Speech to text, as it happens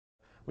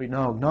We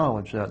now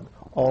acknowledge that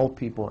all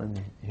people in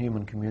the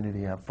human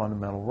community have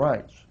fundamental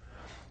rights.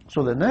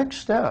 So the next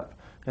step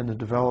in the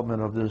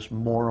development of this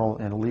moral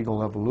and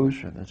legal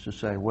evolution is to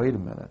say, wait a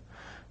minute,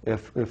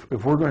 if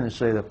we're going to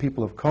say that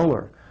people of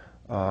color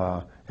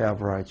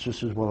have rights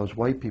just as well as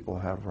white people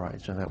have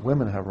rights, and that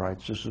women have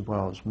rights just as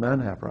well as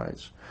men have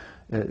rights,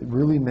 it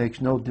really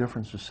makes no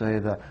difference to say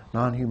that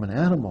non-human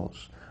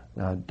animals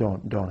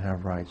don't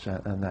have rights,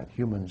 and that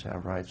humans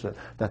have rights.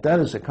 That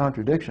is a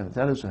contradiction.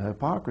 That is a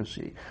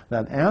hypocrisy.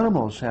 That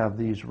animals have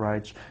these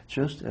rights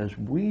just as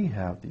we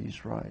have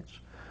these rights.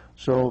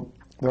 So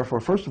therefore,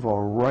 first of all,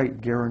 a right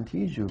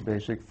guarantees you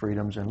basic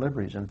freedoms and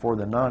liberties. And for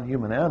the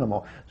non-human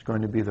animal, it's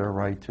going to be their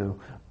right to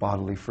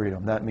bodily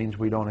freedom. That means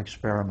we don't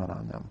experiment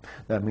on them.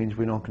 That means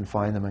we don't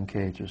confine them in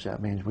cages. That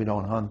means we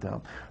don't hunt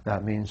them.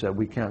 That means that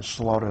we can't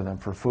slaughter them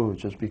for food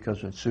just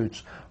because it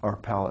suits our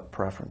palate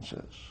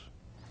preferences.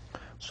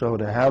 So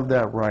to have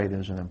that right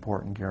is an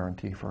important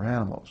guarantee for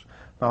animals.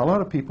 Now, a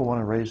lot of people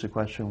want to raise the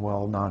question,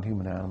 well,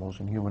 non-human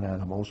animals and human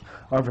animals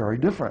are very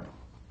different.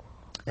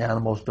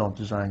 Animals don't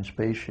design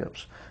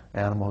spaceships.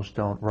 Animals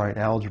don't write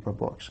algebra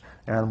books.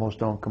 Animals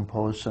don't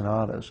compose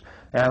sonatas.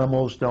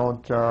 Animals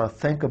don't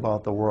think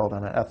about the world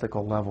on an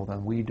ethical level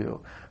than we do.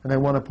 And they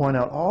want to point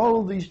out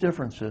all of these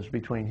differences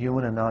between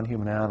human and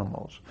non-human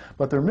animals.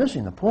 But they're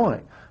missing the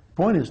point. The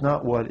point is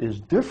not what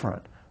is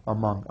different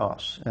among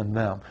us and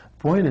them.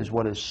 The point is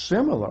what is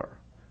similar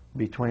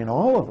between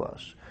all of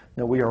us.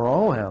 That we are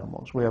all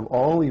animals. We have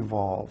all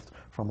evolved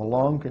from a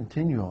long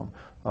continuum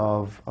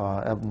of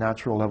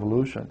natural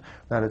evolution.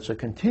 That it's a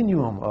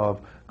continuum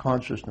of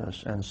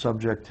consciousness and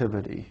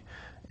subjectivity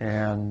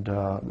and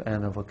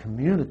of a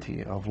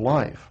community of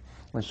life.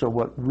 And so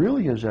what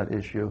really is at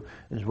issue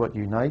is what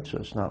unites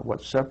us, not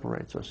what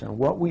separates us. And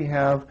what we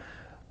have,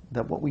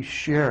 that what we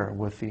share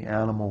with the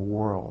animal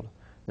world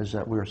is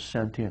that we're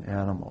sentient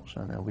animals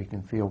and that we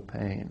can feel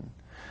pain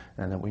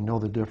and that we know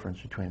the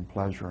difference between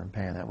pleasure and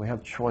pain, that we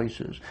have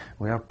choices,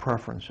 we have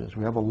preferences,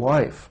 we have a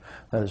life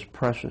that is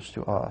precious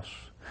to us,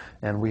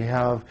 and we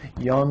have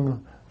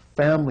young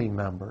family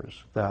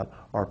members that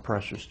are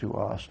precious to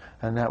us,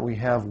 and that we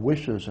have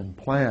wishes and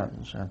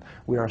plans, and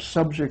we are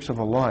subjects of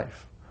a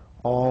life.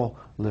 All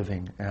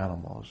living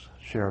animals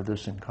share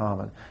this in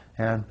common.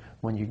 And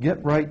when you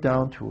get right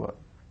down to it,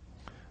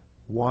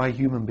 why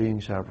human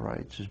beings have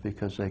rights is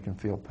because they can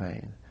feel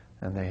pain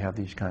and they have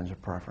these kinds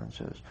of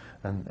preferences.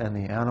 And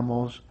the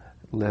animals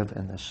live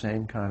in the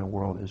same kind of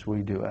world as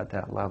we do at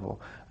that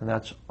level. And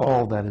that's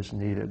all that is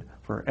needed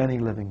for any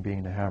living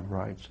being to have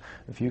rights.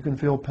 If you can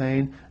feel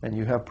pain and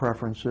you have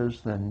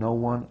preferences, then no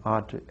one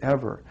ought to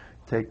ever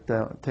take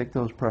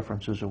those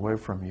preferences away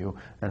from you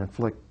and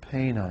inflict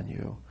pain on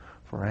you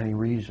for any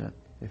reason.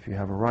 If you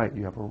have a right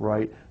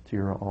to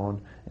your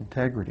own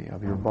integrity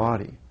of your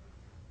body.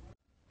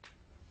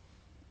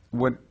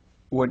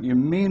 What you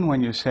mean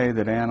when you say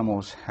that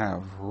animals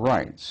have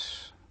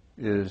rights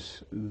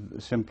is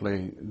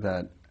simply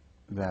that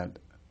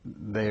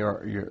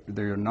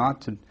they're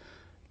not to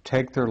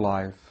take their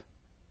life,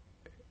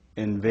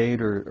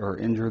 invade or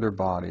injure their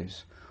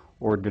bodies,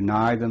 or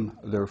deny them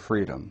their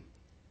freedom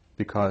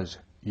because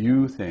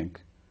you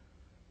think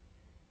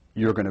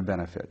you're going to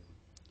benefit,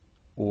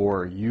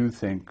 or you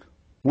think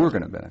we're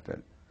going to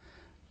benefit.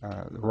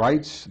 The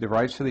rights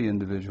of the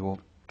individual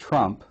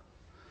trump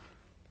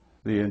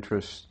the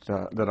interests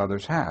that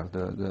others have,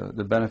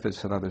 the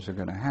benefits that others are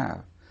going to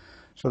have.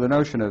 So the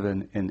notion of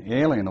an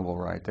inalienable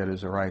right, that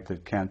is a right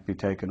that can't be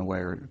taken away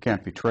or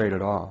can't be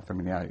traded off, I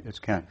mean, yeah,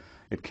 it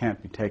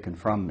can't be taken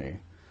from me.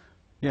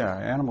 Yeah,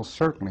 animals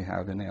certainly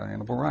have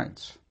inalienable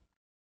rights.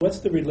 What's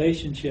the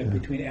relationship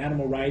between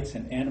animal rights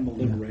and animal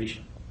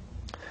liberation?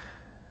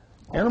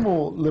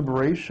 Animal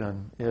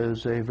liberation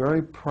is a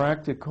very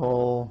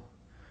practical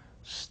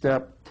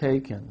step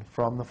taken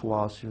from the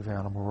philosophy of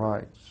animal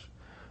rights.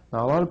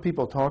 Now, a lot of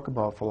people talk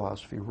about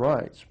philosophy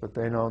rights, but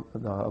they don't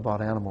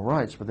about animal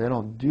rights, but they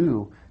don't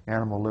do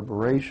animal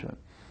liberation.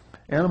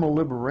 Animal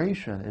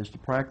liberation is the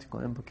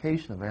practical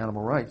implication of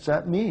animal rights.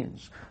 That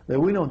means that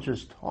we don't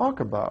just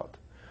talk about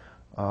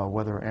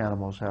whether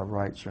animals have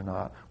rights or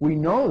not. We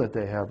know that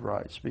they have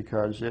rights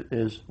because it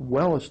is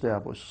well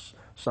established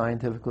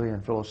scientifically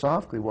and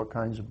philosophically what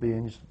kinds of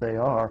beings they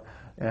are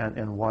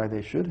and why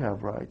they should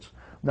have rights.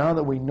 Now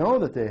that we know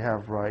that they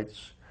have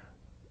rights,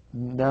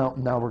 now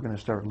we're going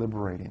to start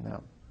liberating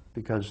them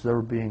because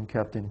they're being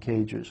kept in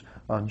cages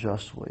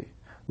unjustly.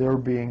 They're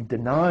being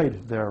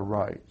denied their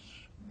rights.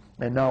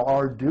 And now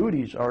our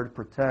duties are to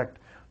protect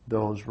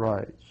those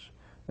rights.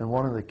 And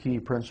one of the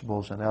key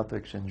principles in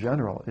ethics in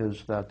general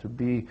is that to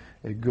be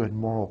a good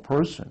moral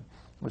person,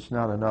 it's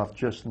not enough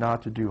just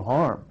not to do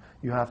harm.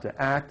 You have to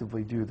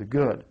actively do the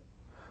good.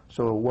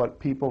 So what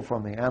people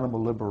from the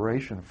animal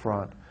liberation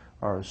front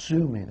are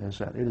assuming is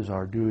that it is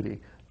our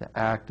duty to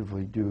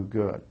actively do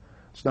good.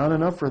 It's not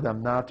enough for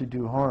them not to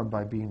do harm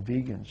by being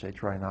vegans. They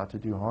try not to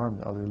do harm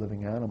to other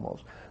living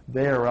animals.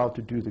 They are out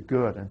to do the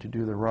good and to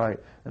do the right.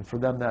 And for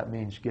them that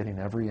means getting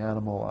every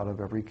animal out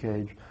of every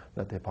cage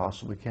that they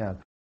possibly can.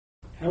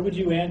 How would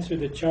you answer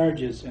the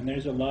charges, and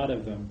there's a lot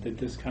of them, that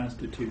this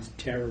constitutes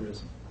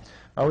terrorism?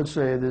 I would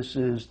say this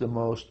is the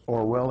most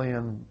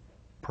Orwellian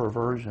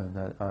perversion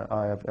that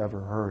I have ever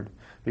heard,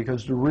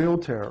 because the real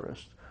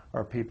terrorists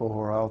are people who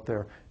are out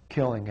there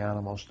killing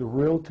animals. The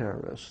real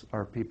terrorists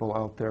are people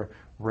out there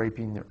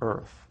raping the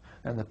earth.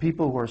 And the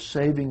people who are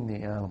saving the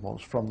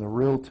animals from the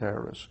real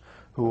terrorists,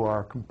 who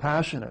are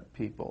compassionate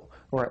people,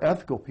 who are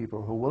ethical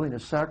people, who are willing to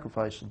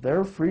sacrifice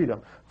their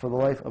freedom for the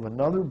life of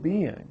another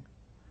being,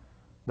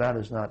 that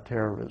is not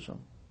terrorism.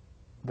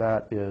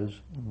 That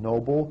is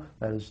noble,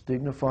 that is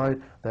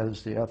dignified, that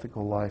is the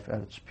ethical life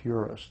at its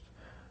purest.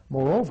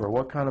 Moreover,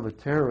 what kind of a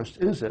terrorist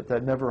is it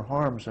that never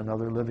harms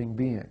another living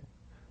being?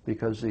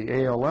 Because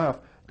the ALF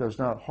does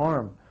not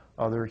harm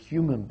other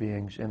human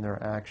beings in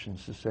their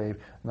actions to save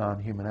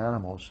non-human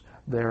animals.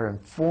 They're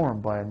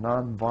informed by a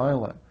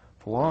non-violent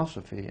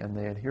philosophy, and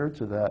they adhere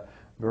to that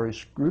very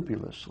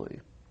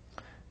scrupulously.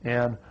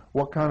 And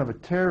what kind of a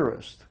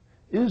terrorist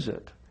is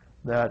it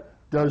that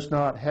does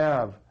not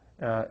have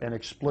an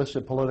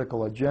explicit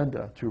political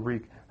agenda to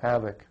wreak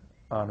havoc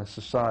on a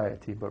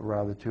society, but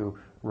rather to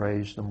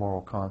raise the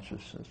moral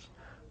consciousness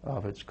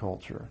of its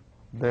culture?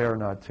 They are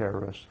not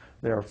terrorists.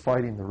 They are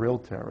fighting the real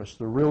terrorists.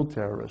 The real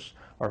terrorists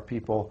are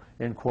people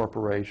in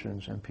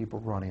corporations and people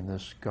running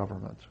this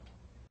government.